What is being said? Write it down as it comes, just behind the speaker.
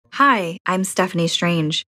Hi, I'm Stephanie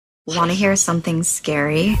Strange. Want to hear something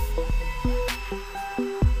scary?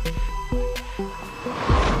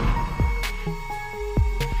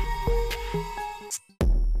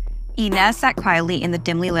 Inez sat quietly in the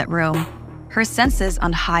dimly lit room, her senses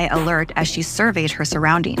on high alert as she surveyed her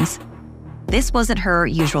surroundings. This wasn't her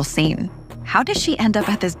usual scene. How did she end up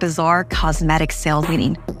at this bizarre cosmetic sales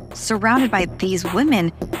meeting, surrounded by these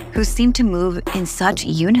women who seemed to move in such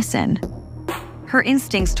unison? Her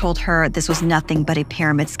instincts told her this was nothing but a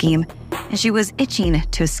pyramid scheme, and she was itching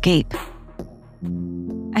to escape.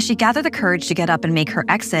 As she gathered the courage to get up and make her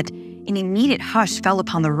exit, an immediate hush fell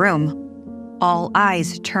upon the room. All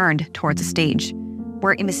eyes turned towards the stage,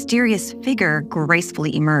 where a mysterious figure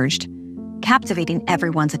gracefully emerged, captivating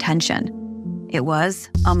everyone's attention. It was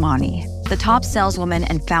Amani, the top saleswoman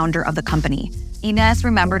and founder of the company. Inez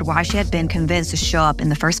remembered why she had been convinced to show up in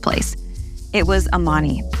the first place. It was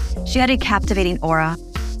Amani. She had a captivating aura.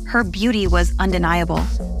 Her beauty was undeniable,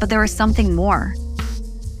 but there was something more.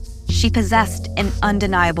 She possessed an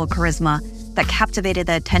undeniable charisma that captivated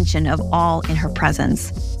the attention of all in her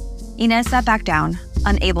presence. Inez sat back down,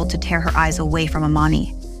 unable to tear her eyes away from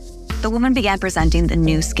Amani. The woman began presenting the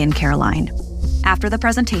new skincare line. After the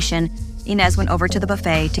presentation, Inez went over to the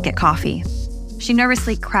buffet to get coffee. She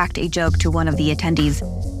nervously cracked a joke to one of the attendees,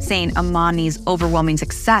 saying Amani's overwhelming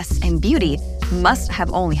success and beauty must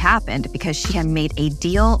have only happened because she had made a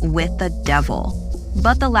deal with the devil.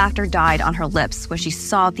 But the laughter died on her lips when she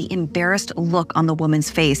saw the embarrassed look on the woman's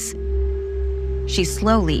face. She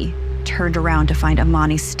slowly turned around to find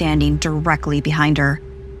Amani standing directly behind her.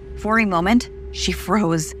 For a moment, she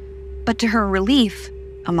froze, but to her relief,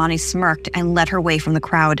 Amani smirked and led her way from the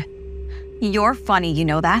crowd. "You're funny, you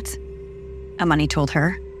know that?" Amani told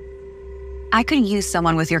her. "I could use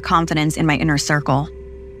someone with your confidence in my inner circle."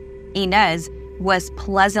 Inez was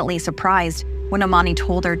pleasantly surprised when Amani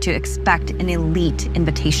told her to expect an elite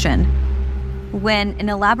invitation. When an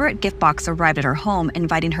elaborate gift box arrived at her home,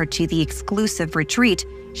 inviting her to the exclusive retreat,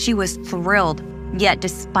 she was thrilled. Yet,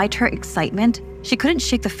 despite her excitement, she couldn't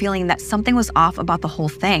shake the feeling that something was off about the whole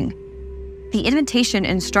thing. The invitation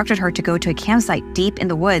instructed her to go to a campsite deep in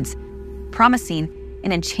the woods, promising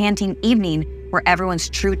an enchanting evening where everyone's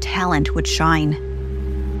true talent would shine.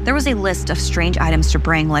 There was a list of strange items to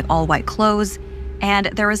bring, like all-white clothes, and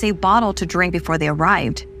there was a bottle to drink before they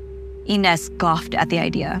arrived. Inez scoffed at the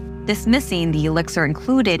idea, dismissing the elixir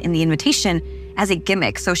included in the invitation as a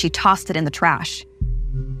gimmick, so she tossed it in the trash.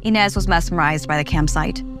 Inez was mesmerized by the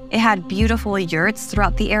campsite. It had beautiful yurts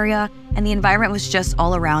throughout the area, and the environment was just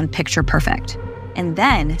all around picture perfect. And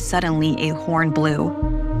then, suddenly, a horn blew,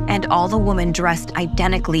 and all the women dressed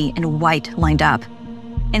identically in white lined up,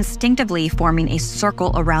 instinctively forming a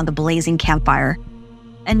circle around the blazing campfire.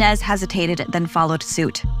 Inez hesitated, then followed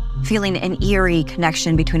suit, feeling an eerie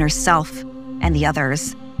connection between herself and the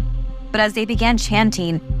others. But as they began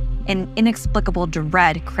chanting, an inexplicable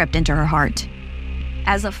dread crept into her heart.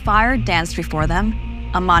 As a fire danced before them,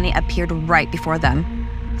 Amani appeared right before them,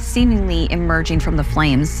 seemingly emerging from the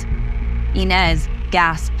flames. Inez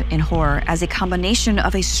gasped in horror as a combination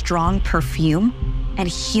of a strong perfume and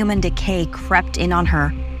human decay crept in on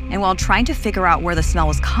her, and while trying to figure out where the smell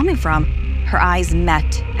was coming from, her eyes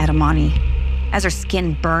met at Amani, as her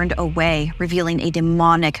skin burned away, revealing a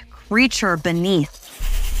demonic creature beneath.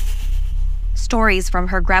 Stories from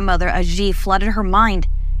her grandmother Agi flooded her mind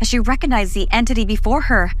as she recognized the entity before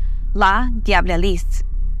her, La Diablesse,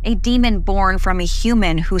 a demon born from a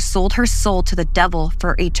human who sold her soul to the devil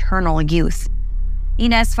for eternal youth.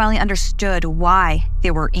 Inez finally understood why they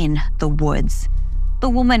were in the woods. The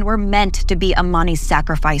women were meant to be Amani's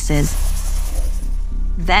sacrifices.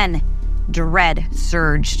 Then, dread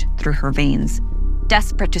surged through her veins.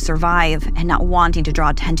 Desperate to survive and not wanting to draw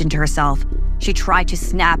attention to herself, she tried to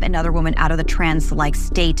snap another woman out of the trance-like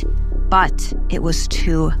state, but it was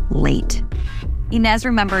too late. Inez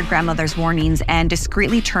remembered grandmother's warnings and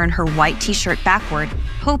discreetly turned her white t-shirt backward,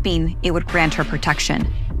 hoping it would grant her protection.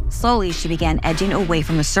 Slowly, she began edging away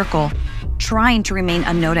from the circle, trying to remain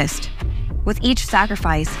unnoticed. With each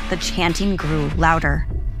sacrifice, the chanting grew louder,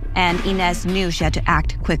 and Inez knew she had to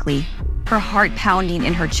act quickly. Her heart pounding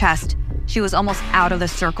in her chest, she was almost out of the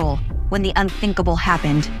circle when the unthinkable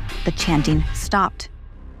happened. The chanting stopped.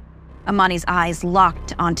 Amani's eyes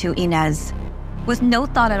locked onto Inez. With no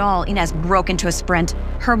thought at all, Inez broke into a sprint,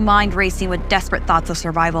 her mind racing with desperate thoughts of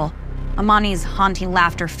survival. Amani's haunting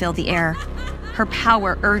laughter filled the air, her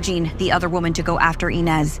power urging the other woman to go after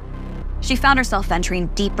Inez. She found herself venturing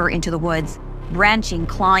deeper into the woods, branching,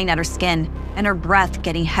 clawing at her skin, and her breath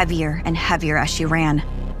getting heavier and heavier as she ran.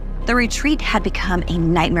 The retreat had become a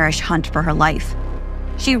nightmarish hunt for her life.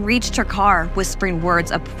 She reached her car, whispering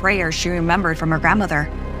words of prayer she remembered from her grandmother.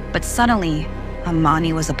 But suddenly,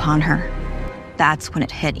 Amani was upon her. That's when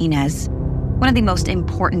it hit Inez. One of the most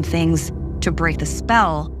important things to break the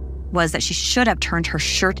spell was that she should have turned her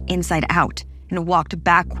shirt inside out and walked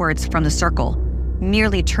backwards from the circle.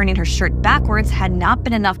 Merely turning her shirt backwards had not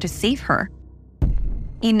been enough to save her.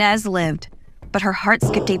 Inez lived, but her heart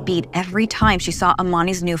skipped a beat every time she saw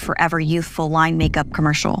Amani's new Forever Youthful line makeup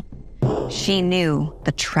commercial. She knew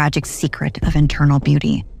the tragic secret of internal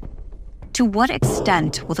beauty. To what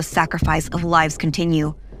extent will the sacrifice of lives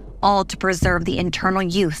continue, all to preserve the internal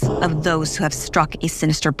youth of those who have struck a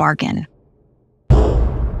sinister bargain?